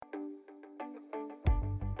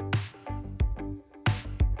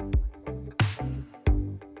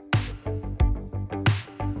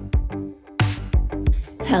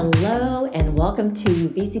Hello and welcome to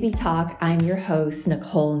VCB Talk. I'm your host,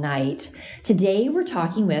 Nicole Knight. Today we're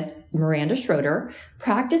talking with Miranda Schroeder,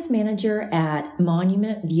 practice manager at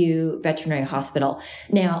Monument View Veterinary Hospital.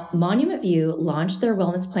 Now, Monument View launched their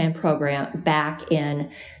wellness plan program back in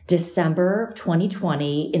December of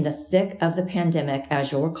 2020 in the thick of the pandemic,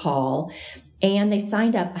 as you'll recall. And they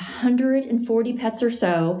signed up 140 pets or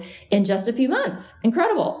so in just a few months.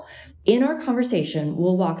 Incredible. In our conversation,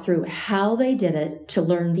 we'll walk through how they did it to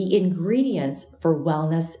learn the ingredients for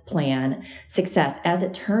wellness plan success. As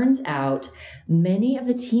it turns out, many of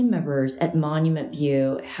the team members at Monument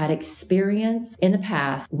View had experience in the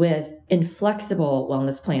past with inflexible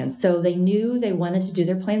wellness plans. So they knew they wanted to do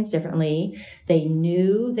their plans differently. They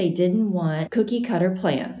knew they didn't want cookie cutter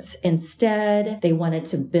plans. Instead, they wanted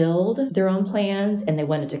to build their own plans and they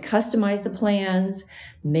wanted to customize the plans,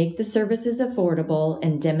 make the services affordable,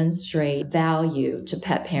 and demonstrate value to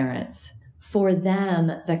pet parents. For them,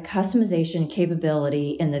 the customization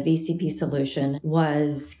capability in the VCP solution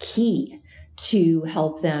was key to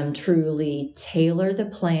help them truly tailor the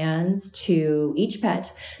plans to each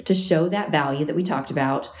pet to show that value that we talked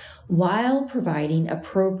about while providing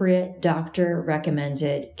appropriate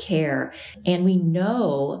doctor-recommended care. And we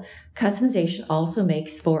know customization also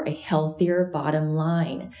makes for a healthier bottom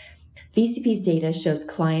line. VCP's data shows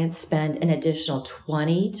clients spend an additional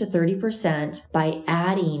 20 to 30% by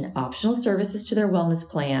adding optional services to their wellness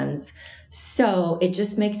plans. So it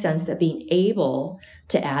just makes sense that being able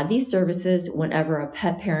to add these services whenever a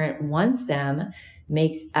pet parent wants them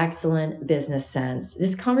makes excellent business sense.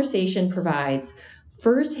 This conversation provides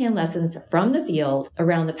firsthand lessons from the field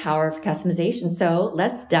around the power of customization. So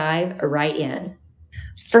let's dive right in.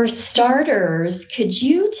 For starters, could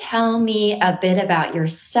you tell me a bit about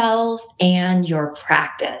yourself and your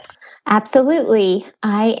practice? Absolutely.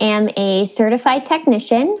 I am a certified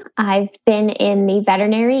technician. I've been in the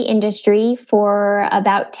veterinary industry for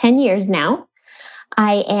about 10 years now.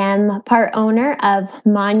 I am part owner of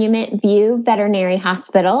Monument View Veterinary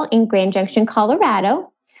Hospital in Grand Junction,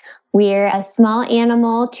 Colorado. We're a small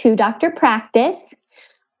animal two-doctor practice.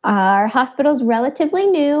 Our hospital is relatively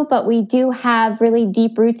new, but we do have really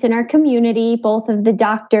deep roots in our community. Both of the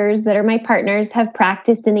doctors that are my partners have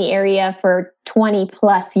practiced in the area for 20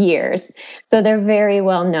 plus years, so they're very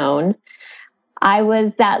well known. I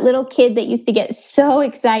was that little kid that used to get so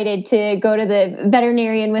excited to go to the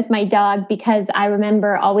veterinarian with my dog because I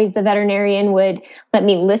remember always the veterinarian would let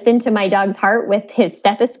me listen to my dog's heart with his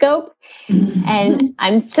stethoscope. And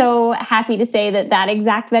I'm so happy to say that that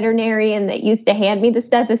exact veterinarian that used to hand me the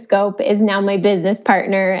stethoscope is now my business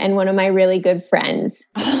partner and one of my really good friends.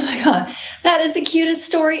 Oh my God, that is the cutest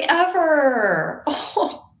story ever.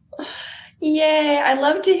 Oh, yay. I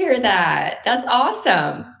love to hear that. That's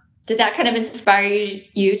awesome. Did that kind of inspire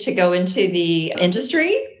you to go into the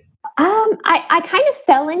industry? I kind of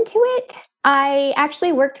fell into it. I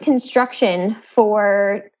actually worked construction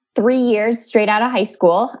for 3 years straight out of high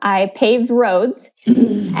school. I paved roads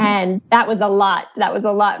and that was a lot. That was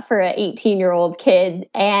a lot for an 18-year-old kid.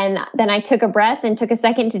 And then I took a breath and took a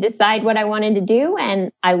second to decide what I wanted to do.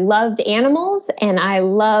 And I loved animals and I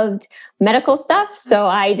loved medical stuff. So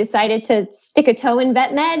I decided to stick a toe in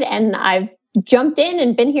vet med and I've jumped in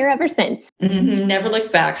and been here ever since. Never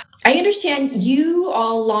looked back. I understand you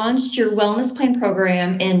all launched your wellness plan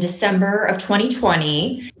program in December of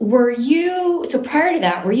 2020. So prior to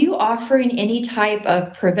that, were you offering any type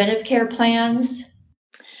of preventive care plans?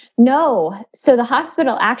 No. So the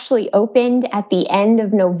hospital actually opened at the end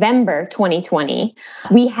of November 2020.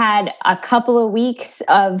 We had a couple of weeks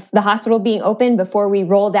of the hospital being open before we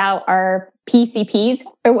rolled out our PCPs,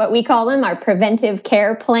 or what we call them, our preventive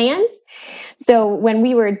care plans. So when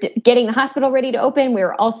we were getting the hospital ready to open, we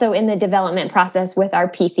were also in the development process with our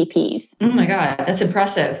PCPs. Oh my God, that's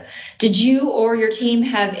impressive. Did you or your team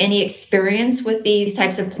have any experience with these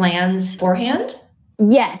types of plans beforehand?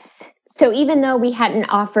 Yes. So even though we hadn't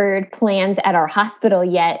offered plans at our hospital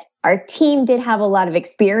yet, our team did have a lot of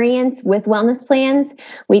experience with wellness plans.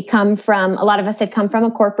 A lot of us had come from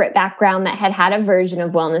a corporate background that had a version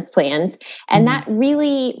of wellness plans. And that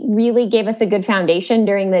really, really gave us a good foundation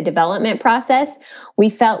during the development process.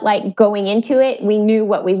 We felt like going into it, we knew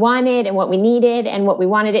what we wanted and what we needed and what we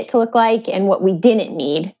wanted it to look like and what we didn't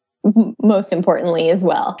need, most importantly as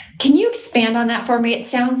well. Can you expand on that for me? It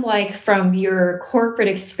sounds like from your corporate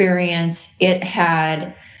experience, it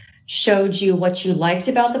had showed you what you liked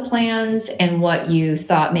about the plans and what you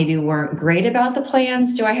thought maybe weren't great about the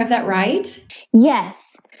plans. Do I have that right?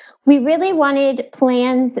 Yes. We really wanted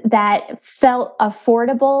plans that felt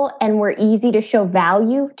affordable and were easy to show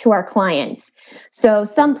value to our clients. So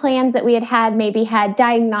some plans that we had maybe had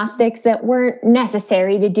diagnostics that weren't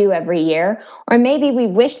necessary to do every year, or maybe we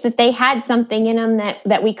wish that they had something in them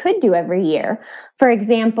that we could do every year. For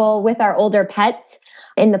example, with our older pets,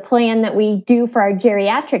 in the plan that we do for our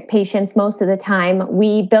geriatric patients, most of the time,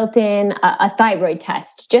 we built in a thyroid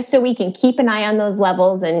test just so we can keep an eye on those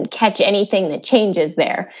levels and catch anything that changes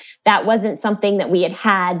there. That wasn't something that we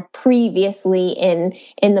had previously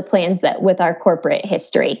in the plans that with our corporate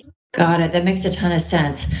history. Got it. That makes a ton of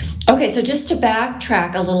sense. Okay, so just to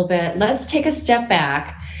backtrack a little bit, let's take a step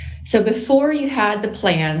back. So before you had the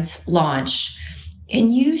plans launch, can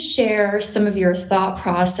you share some of your thought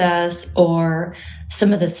process or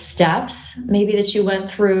some of the steps maybe that you went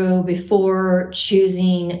through before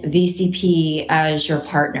choosing VCP as your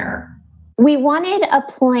partner? We wanted a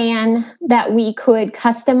plan that we could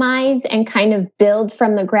customize and kind of build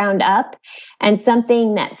from the ground up, and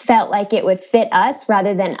something that felt like it would fit us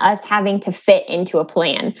rather than us having to fit into a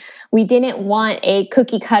plan. We didn't want a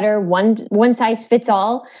cookie cutter, one size fits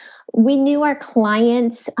all. We knew our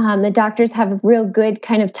clients, the doctors have a real good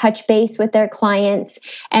kind of touch base with their clients,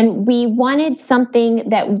 and we wanted something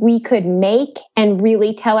that we could make and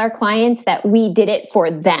really tell our clients that we did it for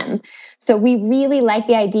them. So we really like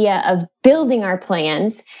the idea of building our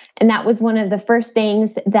plans, and that was one of the first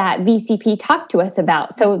things that VCP talked to us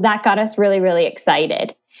about. So that got us really, really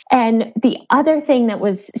excited. And the other thing that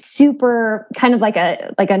was super kind of like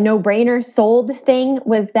a no-brainer sold thing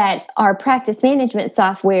was that our practice management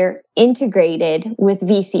software integrated with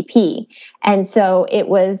VCP. And so it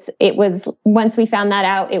was once we found that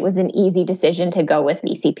out, it was an easy decision to go with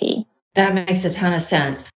VCP. That makes a ton of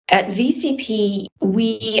sense. At VCP,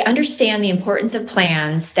 we understand the importance of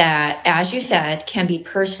plans that, as you said, can be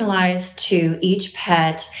personalized to each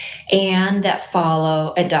pet and that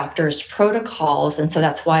follow a doctor's protocols. And so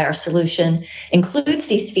that's why our solution includes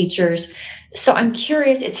these features. So I'm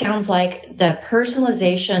curious, it sounds like the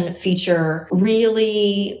personalization feature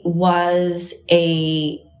really was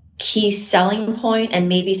a key selling point and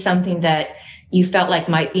maybe something that you felt like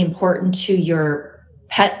might be important to your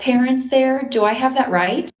pet parents there. Do I have that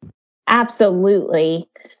right? Absolutely.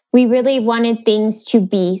 We really wanted things to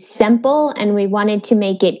be simple, and we wanted to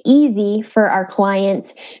make it easy for our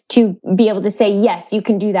clients to be able to say, yes, you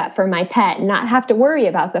can do that for my pet, and not have to worry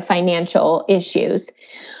about the financial issues.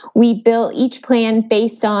 We built each plan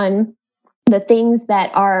based on the things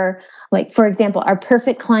that are, like, for example, our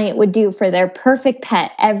perfect client would do for their perfect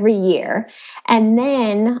pet every year. And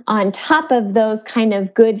then on top of those kind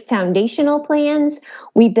of good foundational plans,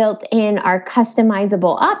 we built in our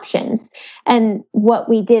customizable options. And what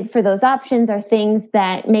we did for those options are things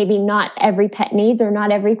that maybe not every pet needs, or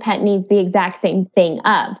not every pet needs the exact same thing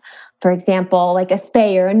of. For example, like a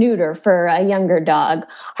spay or a neuter for a younger dog.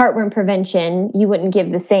 Heartworm prevention, you wouldn't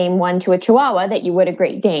give the same one to a Chihuahua that you would a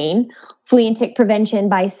Great Dane. Flea and tick prevention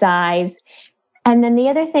by size. And then the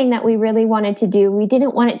other thing that we really wanted to do, we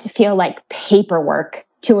didn't want it to feel like paperwork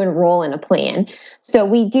to enroll in a plan. So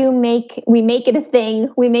we make it a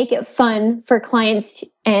thing. We make it fun for clients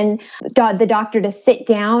and the doctor to sit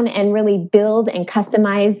down and really build and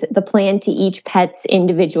customize the plan to each pet's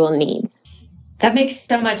individual needs. That makes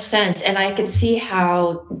so much sense. And I could see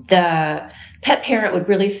how the pet parent would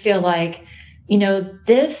really feel like,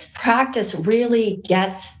 this practice really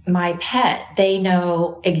gets my pet. They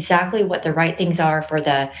know exactly what the right things are for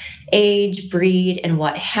the age, breed, and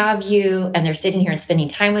what have you. And they're sitting here and spending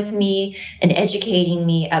time with me and educating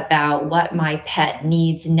me about what my pet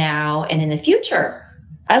needs now and in the future.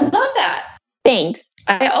 I love that. Thanks.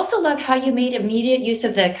 I also love how you made immediate use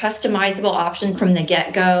of the customizable options from the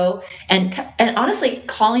get-go. And honestly,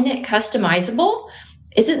 calling it customizable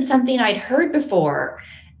isn't something I'd heard before.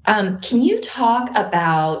 Can you talk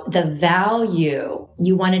about the value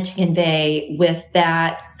you wanted to convey with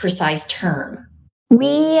that precise term?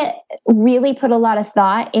 We really put a lot of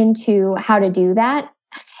thought into how to do that.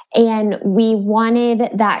 And we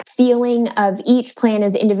wanted that feeling of each plan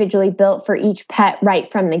is individually built for each pet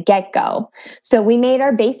right from the get-go. So we made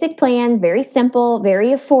our basic plans very simple, very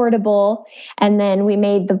affordable, and then we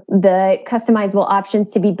made the customizable options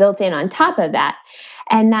to be built in on top of that.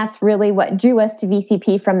 And that's really what drew us to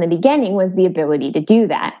VCP from the beginning, was the ability to do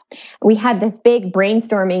that. We had this big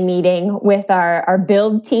brainstorming meeting with our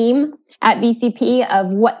build team at VCP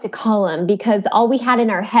of what to call them, because all we had in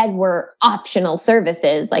our head were optional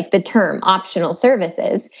services, like the term optional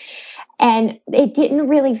services. And it didn't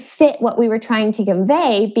really fit what we were trying to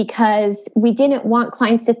convey because we didn't want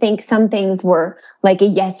clients to think some things were like a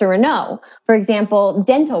yes or a no. For example,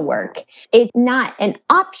 dental work. It's not an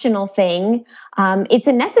optional thing. It's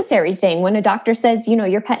a necessary thing when a doctor says,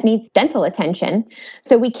 your pet needs dental attention.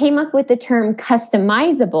 So we came up with the term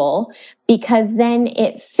customizable because then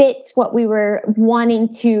it fits what we were wanting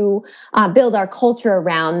to build our culture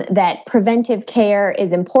around, that preventive care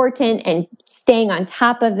is important and staying on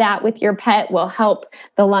top of that with your pet will help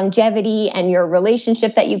the longevity and your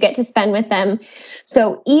relationship that you get to spend with them.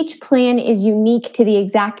 So each plan is unique to the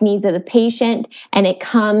exact needs of the patient, and it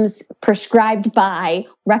comes prescribed by,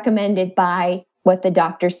 recommended by what the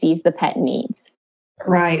doctor sees the pet needs.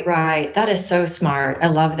 Right. That is so smart. I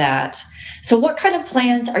love that. So what kind of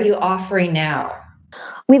plans are you offering now?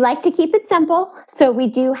 We like to keep it simple. So we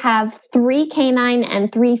do have 3 canine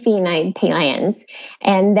and 3 feline plans.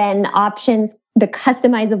 And then the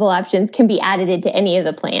customizable options can be added into any of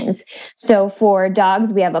the plans. So for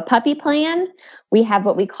dogs, we have a puppy plan. We have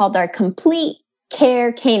what we called our complete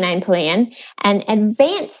care canine plan and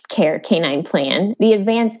advanced care canine plan. The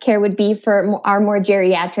advanced care would be for our more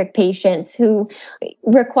geriatric patients who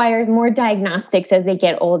require more diagnostics as they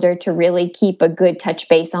get older to really keep a good touch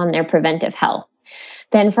base on their preventive health.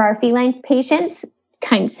 Then for our feline patients,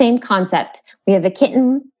 same concept. We have a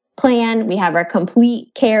kitten plan, we have our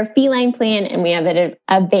complete care feline plan, and we have an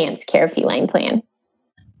advanced care feline plan.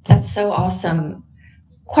 That's so awesome.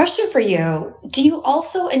 Question for you. Do you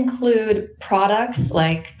also include products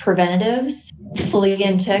like preventatives, flea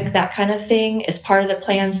and tick, that kind of thing as part of the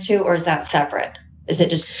plans too, or is that separate? Is it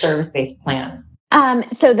just service-based plan?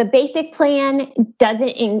 So the basic plan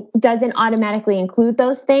doesn't automatically include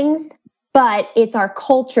those things, but it's our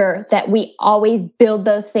culture that we always build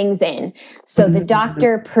those things in. So the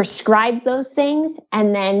doctor prescribes those things,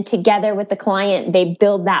 and then together with the client, they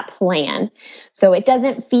build that plan. So it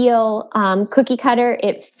doesn't feel cookie cutter.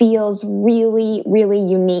 It feels really, really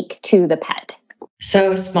unique to the pet.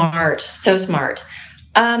 So smart.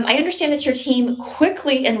 I understand that your team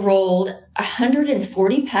quickly enrolled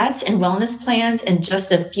 140 pets in wellness plans in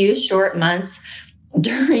just a few short months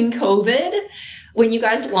during COVID when you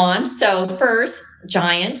guys launched. So first,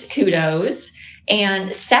 giant kudos.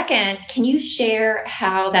 And second, can you share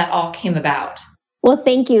how that all came about? Well,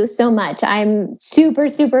 thank you so much. I'm super,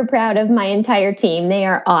 super proud of my entire team. They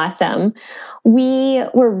are awesome. We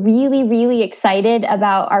were really, really excited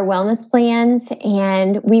about our wellness plans,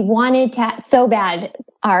 and we wanted to so bad.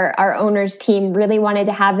 Our owner's team really wanted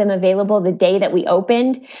to have them available the day that we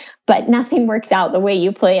opened, but nothing works out the way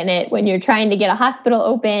you plan it when you're trying to get a hospital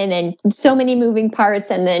open and so many moving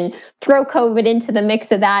parts, and then throw COVID into the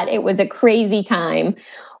mix of that. It was a crazy time.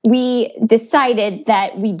 We decided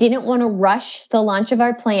that we didn't want to rush the launch of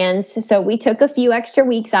our plans. So we took a few extra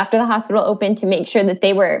weeks after the hospital opened to make sure that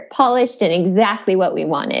they were polished and exactly what we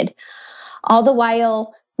wanted. All the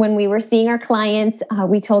while, when we were seeing our clients,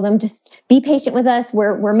 we told them, just be patient with us.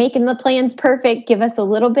 We're making the plans perfect. Give us a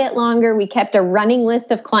little bit longer. We kept a running list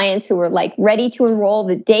of clients who were ready to enroll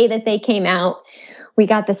the day that they came out. We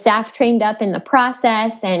got the staff trained up in the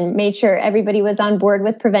process and made sure everybody was on board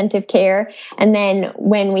with preventive care. And then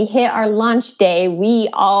when we hit our launch day, we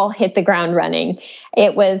all hit the ground running.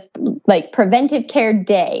 It was like preventive care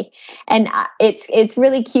day. And it's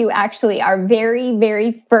really cute, actually. Our very,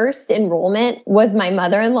 very first enrollment was my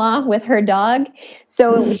mother-in-law with her dog.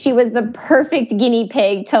 So she was the perfect guinea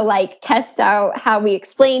pig to test out how we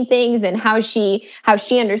explain things and how she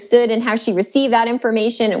understood and how she received that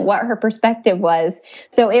information and what her perspective was.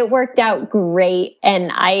 So it worked out great.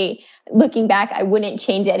 And looking back, I wouldn't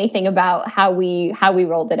change anything about how we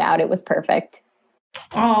rolled it out. It was perfect.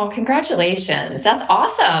 Oh, congratulations. That's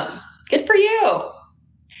awesome. Good for you.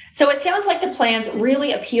 So it sounds like the plans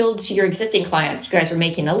really appealed to your existing clients. You guys were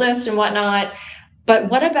making a list and whatnot. But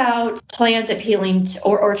what about plans appealing to,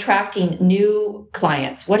 or attracting new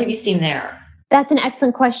clients? What have you seen there? That's an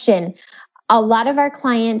excellent question. A lot of our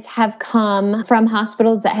clients have come from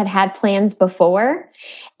hospitals that had plans before.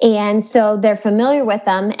 And so they're familiar with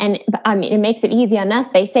them. And it makes it easy on us.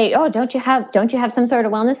 They say, oh, don't you have some sort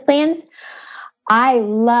of wellness plans? I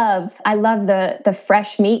love the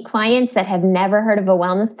fresh meat clients that have never heard of a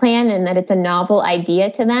wellness plan and that it's a novel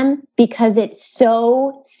idea to them because it's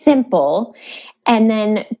so simple. And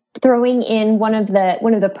then throwing in one of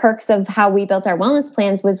the perks of how we built our wellness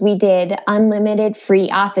plans was we did unlimited free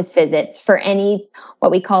office visits for any what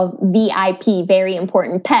we call VIP, very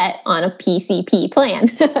important pet, on a PCP plan.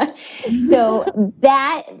 So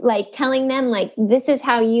that, like, telling them, like, this is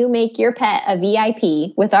how you make your pet a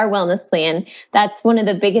VIP with our wellness plan, that's one of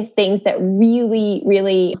the biggest things that really,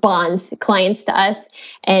 really bonds clients to us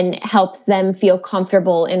and helps them feel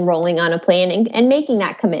comfortable enrolling on a plan and making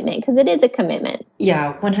that commitment, because it is a commitment.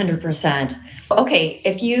 Yeah, 100%. Okay,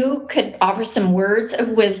 if you could offer some words of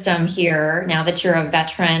wisdom here, now that you're a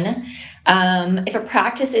veteran, if a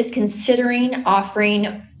practice is considering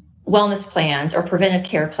offering wellness plans or preventive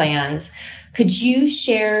care plans, could you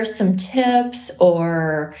share some tips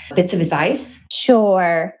or bits of advice?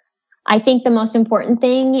 Sure. I think the most important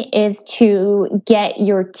thing is to get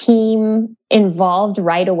your team involved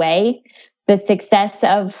right away. The success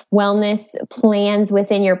of wellness plans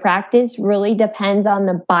within your practice really depends on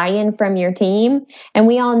the buy-in from your team. And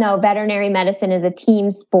we all know veterinary medicine is a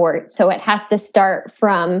team sport. So it has to start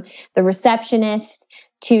from the receptionist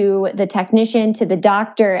to the technician to the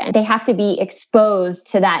doctor, and they have to be exposed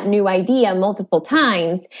to that new idea multiple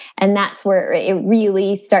times. And that's where it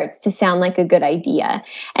really starts to sound like a good idea.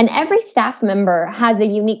 And every staff member has a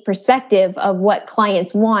unique perspective of what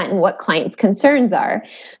clients want and what clients' concerns are.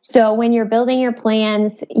 So when you're building your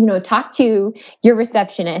plans, talk to your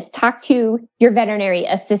receptionist, talk to your veterinary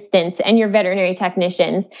assistants and your veterinary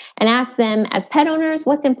technicians, and ask them, as pet owners,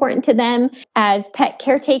 what's important to them, as pet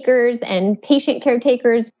caretakers and patient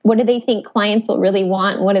caretakers, what do they think clients will really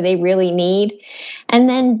want? What do they really need? And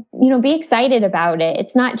then, be excited about it.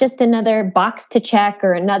 It's not just another box to check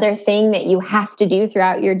or another thing that you have to do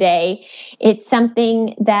throughout your day. It's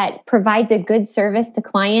something that provides a good service to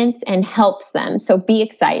clients and helps them. So be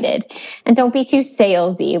excited and don't be too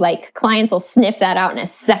salesy. Like, clients will sniff that out in a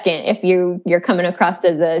second if you're coming across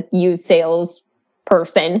as a used sales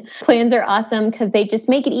person. Plans are awesome because they just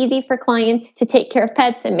make it easy for clients to take care of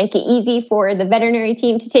pets and make it easy for the veterinary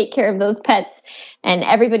team to take care of those pets. And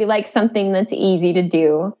everybody likes something that's easy to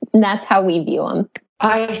do. And that's how we view them.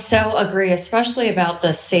 I so agree, especially about the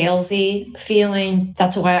salesy feeling.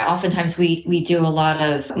 That's why oftentimes we do a lot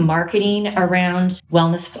of marketing around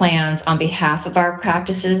wellness plans on behalf of our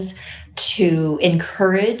practices to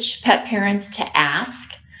encourage pet parents to ask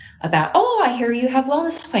about, oh, I hear you have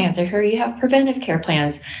wellness plans. I hear you have preventive care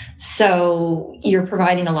plans. So you're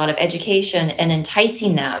providing a lot of education and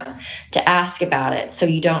enticing them to ask about it. So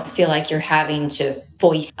you don't feel like you're having to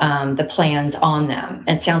voice the plans on them.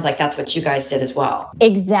 And it sounds like that's what you guys did as well.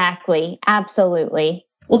 Exactly. Absolutely.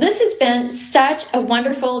 Well, this has been such a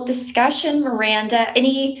wonderful discussion, Miranda.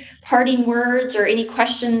 Any parting words or any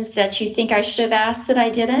questions that you think I should have asked that I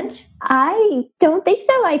didn't? I don't think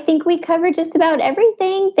so. I think we covered just about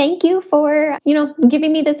everything. Thank you for,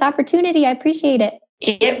 giving me this opportunity. I appreciate it.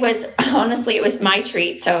 It was my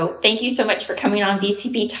treat. So thank you so much for coming on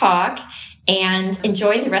VCB Talk, and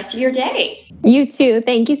enjoy the rest of your day. You too.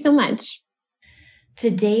 Thank you so much.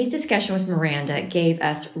 Today's discussion with Miranda gave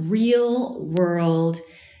us real-world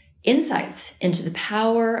insights into the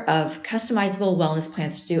power of customizable wellness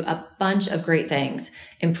plans to do a bunch of great things: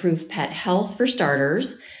 improve pet health for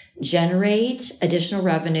starters, generate additional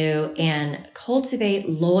revenue, and cultivate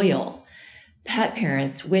loyal pet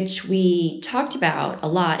parents, which we talked about a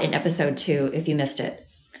lot in episode 2 if you missed it.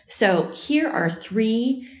 So here are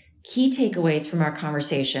 3 key takeaways from our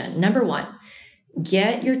conversation. Number 1,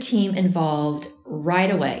 get your team involved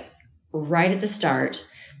right away, right at the start,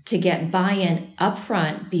 to get buy-in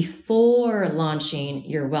upfront before launching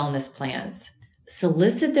your wellness plans.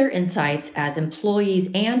 Solicit their insights as employees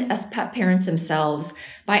and as pet parents themselves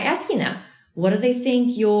by asking them, what do they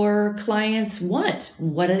think your clients want?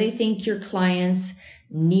 What do they think your clients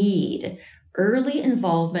need? Early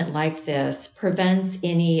involvement like this prevents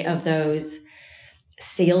any of those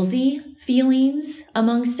salesy feelings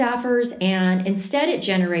among staffers, and instead it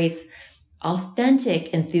generates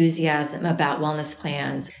authentic enthusiasm about wellness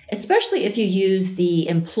plans, especially if you use the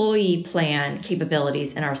employee plan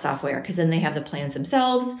capabilities in our software, because then they have the plans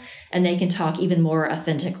themselves and they can talk even more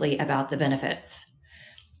authentically about the benefits.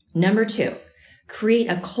 Number 2, create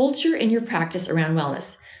a culture in your practice around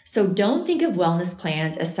wellness. So don't think of wellness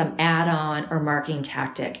plans as some add-on or marketing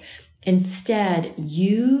tactic. Instead,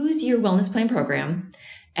 use your wellness plan program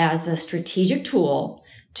as a strategic tool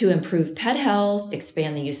to improve pet health,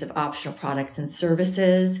 expand the use of optional products and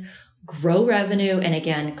services, grow revenue, and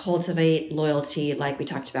again, cultivate loyalty like we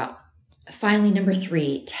talked about. Finally, number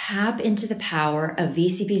 3, tap into the power of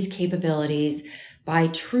VCB's capabilities by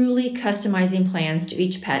truly customizing plans to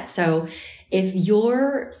each pet. So if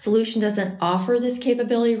your solution doesn't offer this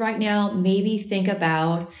capability right now, maybe think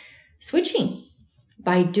about switching.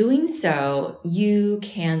 By doing so, you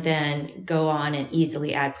can then go on and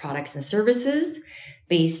easily add products and services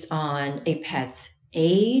based on a pet's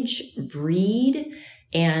age, breed,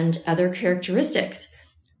 and other characteristics.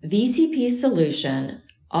 VCP's solution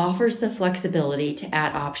offers the flexibility to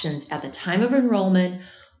add options at the time of enrollment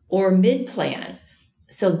or mid-plan.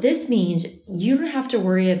 So this means you don't have to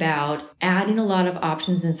worry about adding a lot of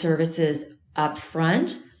options and services up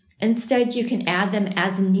front. Instead, you can add them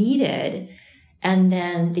as needed, and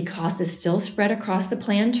then the cost is still spread across the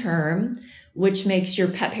plan term, which makes your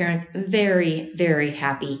pet parents very, very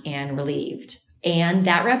happy and relieved. And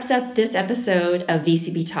that wraps up this episode of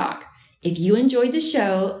VCP Talk. If you enjoyed the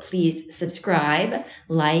show, please subscribe,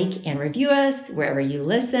 like, and review us wherever you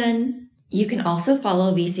listen. You can also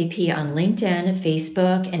follow VCP on LinkedIn,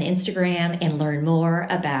 Facebook, and Instagram and learn more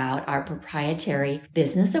about our proprietary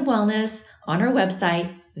business of wellness on our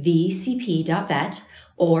website, vcp.vet,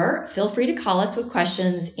 or feel free to call us with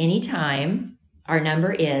questions anytime. Our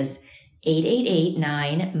number is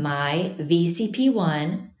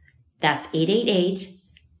 888-9-MY-VCP1. That's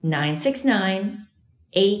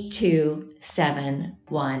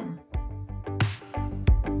 888-969-8271.